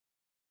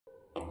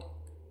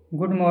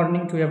Good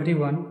morning to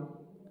everyone.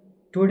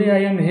 Today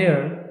I am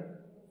here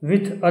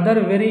with other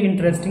very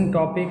interesting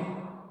topic.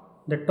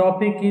 The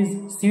topic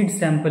is seed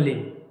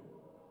sampling.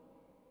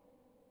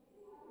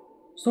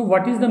 So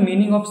what is the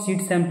meaning of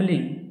seed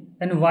sampling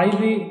and why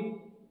we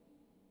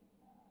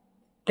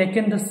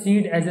taken the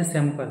seed as a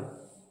sample?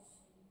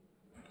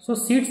 So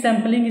seed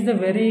sampling is a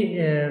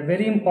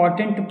very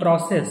important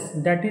process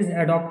that is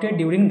adopted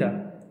during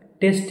the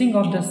testing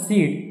of the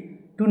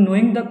seed to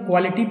knowing the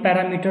quality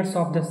parameters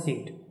of the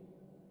seed.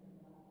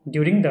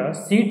 During the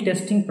seed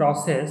testing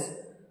process,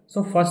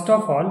 so first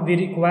of all we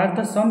require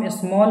the some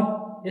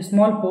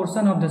small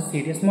portion of the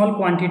seed, a small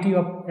quantity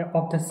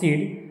of the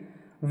seed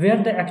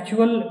where the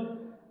actual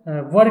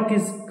work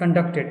is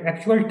conducted,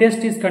 actual test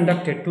is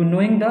conducted to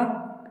knowing the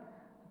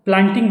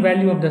planting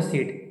value of the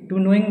seed, to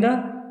knowing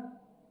the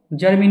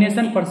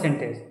germination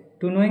percentage,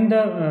 to knowing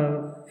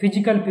the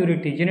physical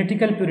purity,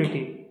 genetical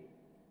purity,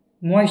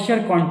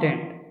 moisture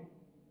content.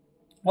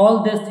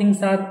 All these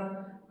things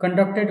are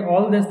conducted,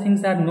 all these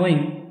things are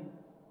knowing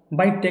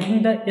by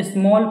taking the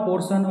small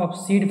portion of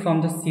seed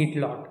from the seed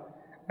lot,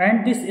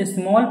 and this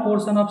small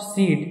portion of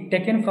seed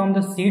taken from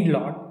the seed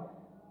lot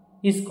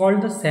is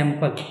called the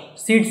sample,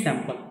 seed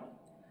sample.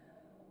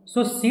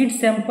 So seed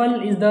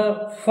sample is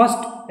the first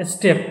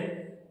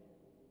step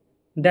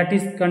that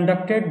is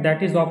conducted,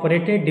 that is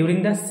operated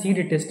during the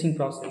seed testing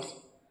process.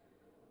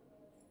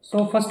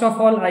 So first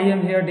of all I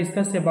am here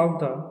discuss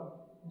about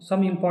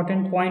some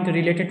important point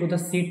related to the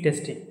seed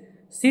testing.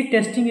 Seed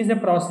testing is a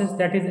process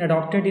that is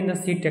adopted in the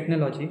seed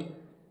technology.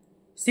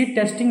 Seed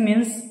testing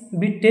means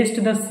we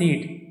test the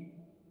seed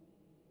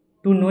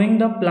to knowing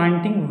the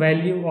planting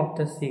value of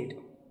the seed,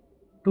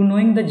 to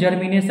knowing the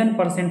germination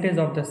percentage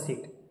of the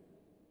seed,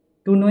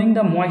 to knowing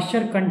the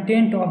moisture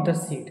content of the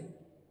seed,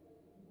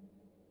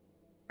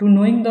 to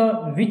knowing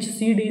the which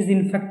seed is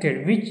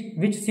infected,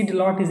 which seed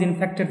lot is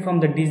infected from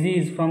the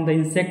disease, from the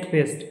insect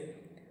pest,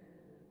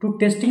 to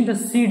testing the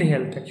seed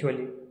health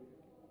actually.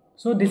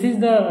 So this is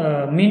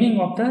the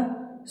meaning of the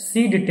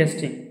seed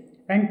testing,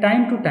 and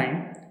time to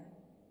time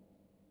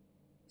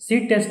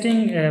seed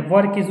testing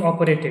work is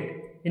operated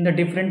in the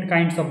different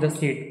kinds of the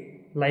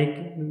seed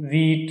like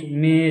wheat,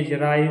 maize,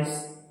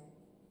 rice,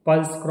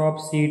 pulse crop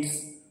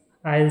seeds,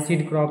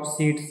 oilseed crop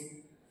seeds.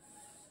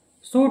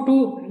 So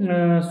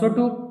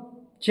to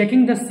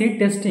checking the seed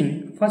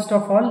testing, first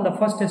of all the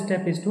first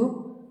step is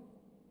to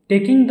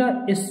taking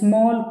the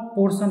small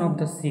portion of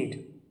the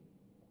seed,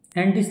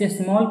 and this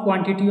small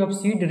quantity of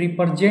seed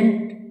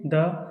represent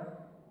the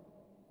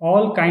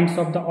all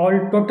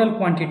total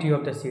quantity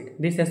of the seed.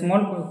 This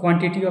small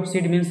quantity of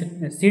seed means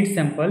seed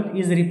sample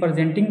is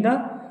representing the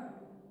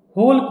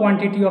whole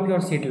quantity of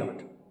your seed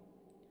lot.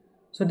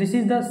 So this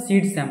is the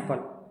seed sample.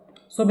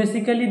 So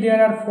basically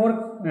there are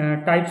four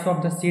types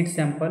of the seed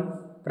sample: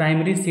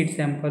 primary seed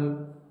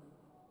sample,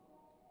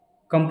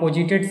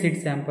 composited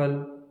seed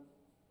sample,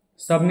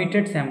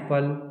 submitted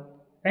sample,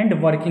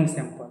 and working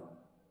sample.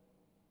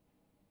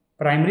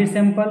 Primary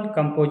sample,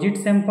 composite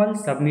sample,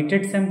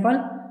 submitted sample,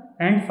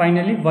 and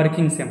finally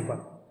working sample.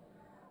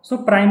 So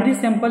primary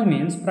sample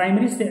means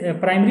primary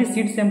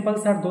seed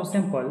samples are those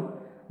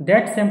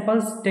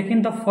samples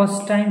taken the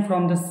first time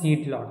from the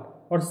seed lot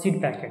or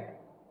seed packet.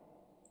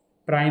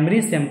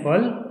 Primary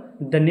sample,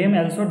 the name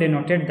also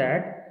denoted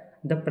that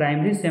the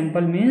primary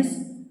sample means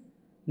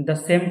the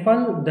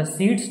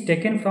seeds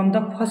taken from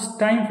the first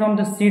time from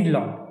the seed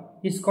lot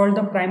is called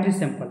the primary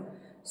sample.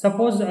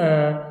 Suppose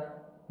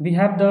we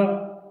have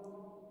the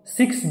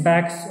 6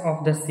 bags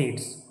of the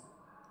seeds,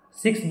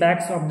 6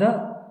 bags of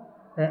the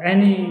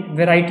any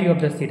variety of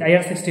the seed,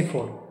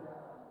 IR64.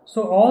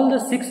 So all the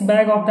 6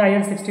 bag of the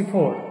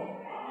IR64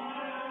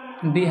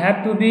 we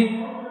have to be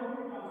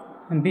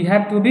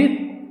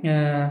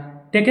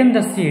taken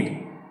the seed.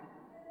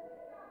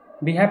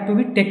 We have to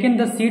be taken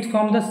the seed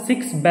from the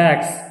 6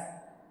 bags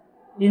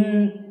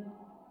in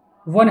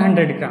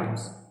 100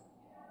 grams.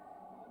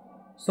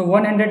 So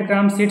 100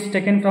 gram seeds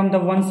taken from the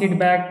one seed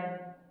bag,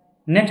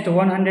 next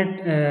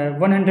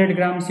 100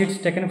 gram seeds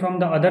taken from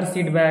the other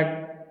seed bag,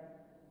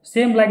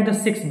 same like the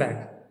 6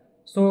 bag.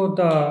 So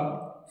the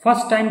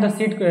first time the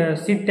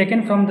seed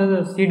taken from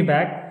the seed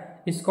bag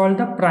is called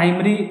the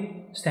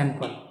primary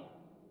sample,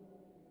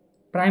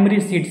 primary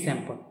seed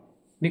sample,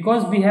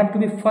 because we have to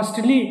be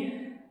firstly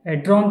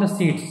drawn the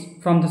seeds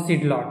from the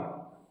seed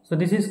lot. So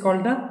this is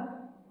called the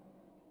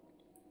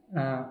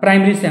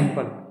primary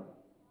sample.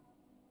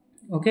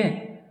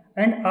 Okay,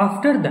 and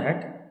after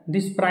that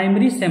this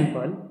primary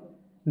sample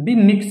be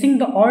mixing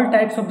the all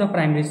types of the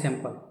primary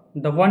sample,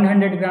 the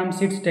 100 gram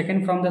seeds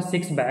taken from the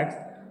 6 bags.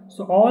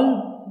 So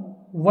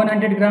all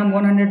 100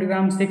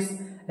 gram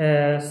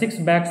 6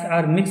 bags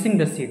are mixing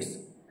the seeds,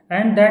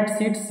 and that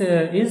seeds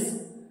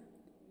is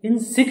in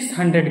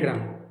 600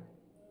 gram.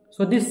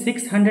 So this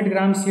 600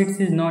 gram seeds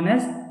is known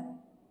as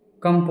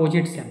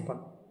composite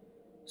sample.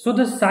 So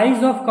the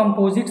size of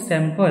composite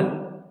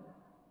sample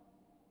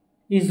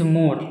is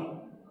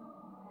more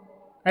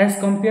as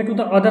compared to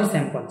the other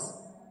samples.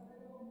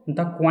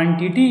 The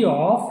quantity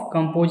of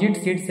composite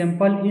seed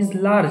sample is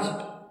large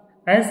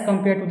as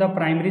compared to the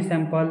primary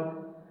sample,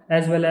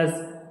 as well as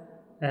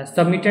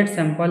submitted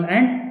sample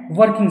and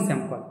working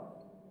sample.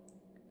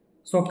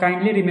 So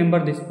kindly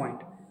remember this point.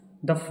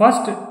 The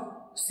first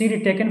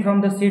seed taken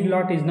from the seed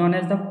lot is known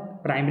as the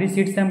primary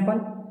seed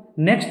sample.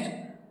 Next,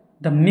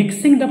 the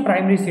mixing the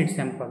primary seed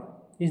sample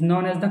is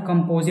known as the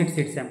composite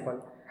seed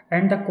sample,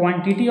 and the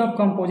quantity of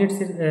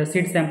composite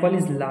seed sample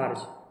is large.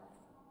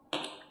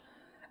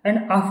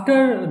 And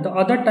after, the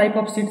other type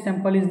of seed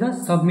sample is the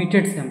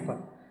submitted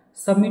sample.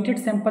 Submitted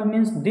sample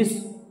means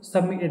this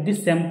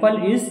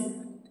sample is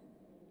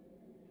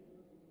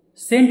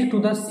sent to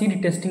the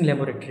seed testing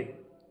laboratory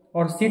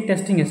or seed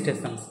testing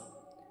stations.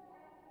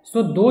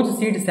 So those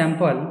seed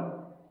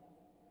sample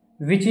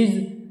which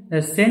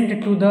is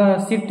sent to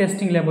the seed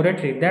testing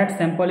laboratory, that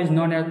sample is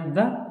known as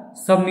the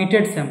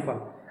submitted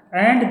sample.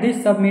 And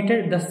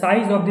the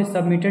size of this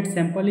submitted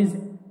sample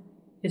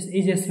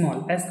is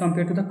small as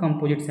compared to the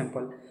composite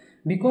sample,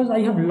 because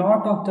I have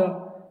lot of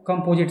the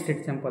composite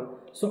seed sample.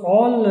 So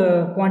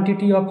all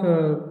quantity of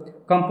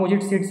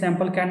composite seed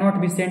sample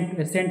cannot be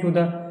sent to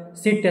the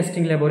seed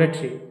testing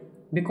laboratory,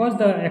 because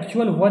the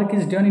actual work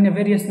is done in a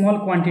very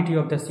small quantity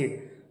of the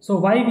seed. So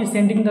why we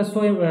sending the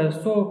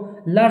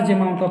so large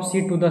amount of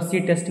seed to the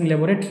seed testing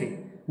laboratory?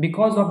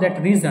 Because of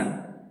that reason,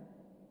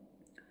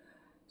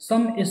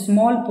 some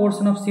small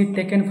portion of seed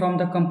taken from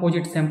the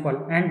composite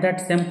sample, and that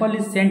sample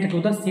is sent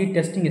to the seed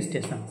testing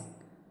stations.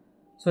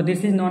 So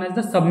this is known as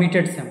the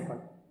submitted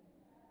sample.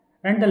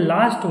 And the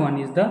last one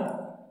is the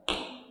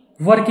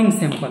working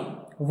sample.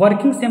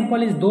 Working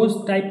sample is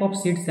those type of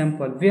seed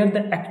sample where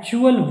the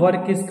actual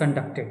work is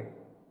conducted.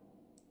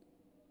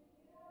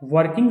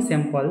 Working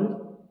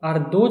sample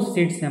are those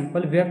seed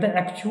sample where the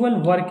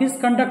actual work is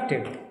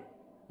conducted,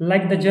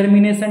 like the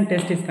germination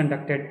test is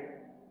conducted,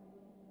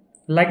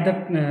 like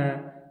the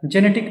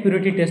genetic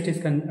purity test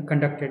is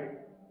conducted,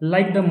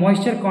 like the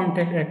moisture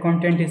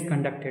content is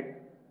conducted.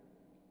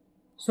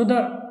 So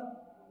the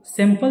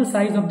sample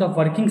size of the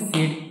working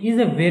seed is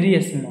a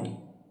very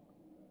small.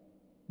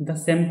 The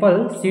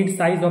sample seed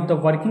size of the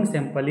working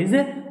sample is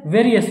a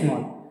very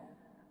small,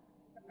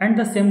 and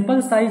the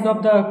sample size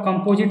of the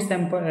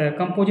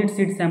composite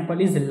seed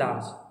sample is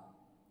large.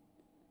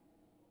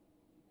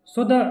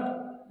 So the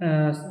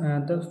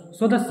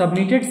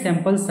submitted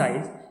sample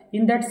size,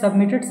 in that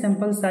submitted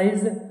sample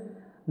size,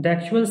 the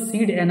actual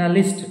seed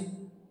analyst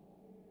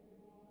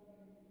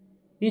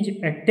is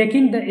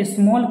taking the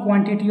small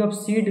quantity of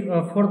seed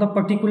for the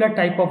particular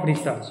type of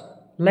research,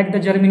 like the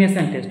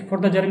germination test. For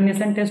the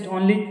germination test,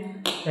 only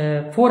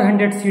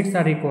 400 seeds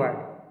are required.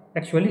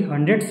 Actually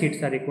 100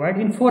 seeds are required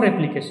in 4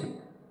 applications.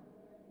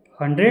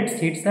 100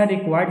 seeds are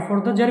required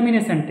for the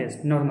germination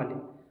test normally,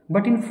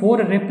 but in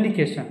 4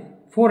 replication,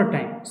 4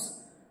 times.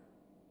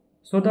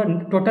 So the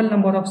total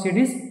number of seeds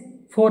is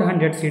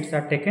 400 seeds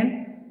are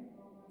taken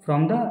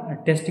from the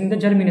testing the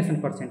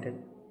germination percentage.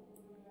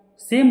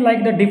 Same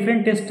like the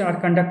different tests are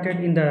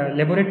conducted in the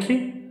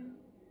laboratory.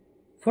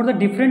 For the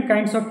different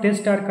kinds of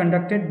tests are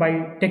conducted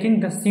by taking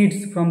the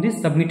seeds from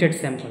these submitted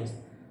samples.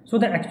 So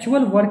the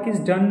actual work is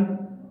done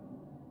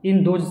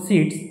in those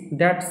seeds.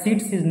 That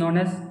seeds is known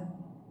as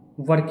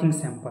working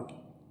sample.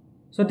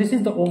 So this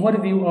is the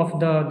overview of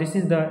this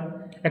is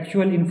the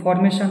actual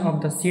information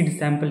of the seed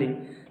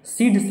sampling.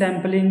 Seed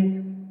sampling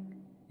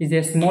is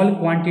a small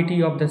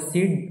quantity of the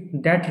seed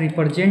that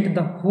represent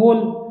the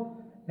whole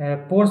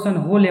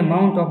whole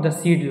amount of the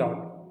seed lot.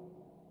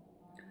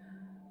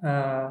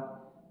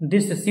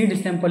 This seed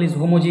sample is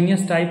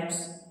homogeneous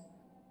types.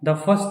 The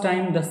first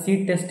time the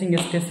seed testing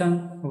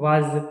station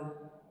was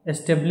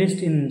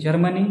established in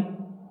Germany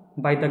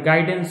by the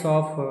guidance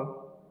of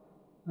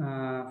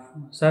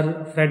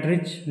Sir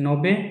Friedrich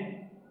Nobbe.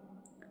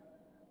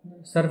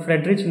 Sir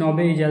Friedrich Nobbe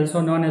is also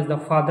known as the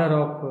father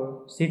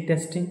of seed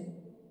testing.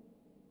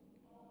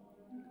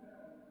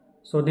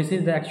 So this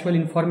is the actual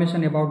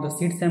information about the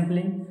seed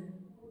sampling.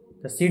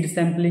 The seed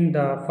sampling,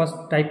 the first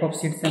type of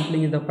seed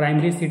sampling is the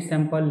primary seed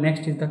sample,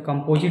 next is the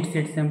composite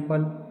seed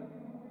sample,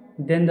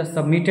 then the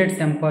submitted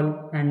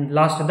sample, and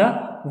last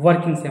the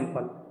working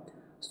sample.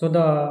 So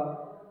the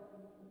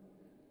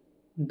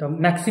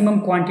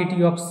maximum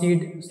quantity of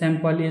seed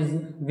sample is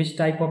which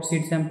type of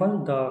seed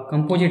sample? The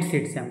composite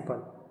seed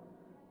sample.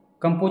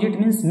 Composite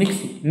means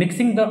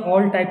mixing the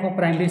all type of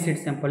primary seed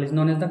sample is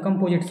known as the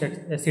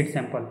composite seed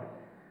sample.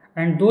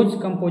 And those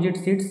composite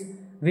seeds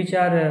which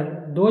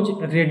are those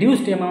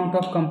reduced amount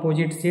of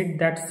composite seed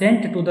that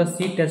sent to the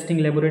seed testing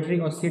laboratory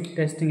or seed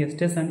testing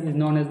station is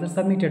known as the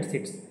submitted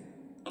seed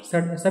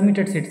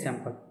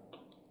sample.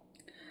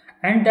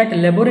 And that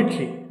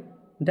laboratory,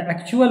 the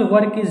actual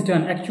work is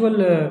done,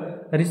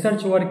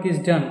 research work is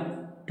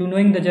done to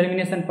knowing the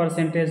germination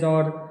percentage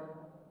or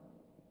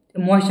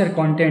moisture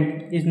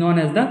content is known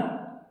as the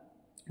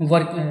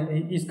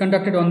is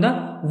conducted on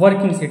the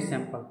working seed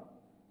sample.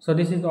 So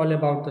this is all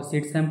about the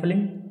seed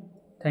sampling.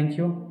 Thank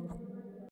you.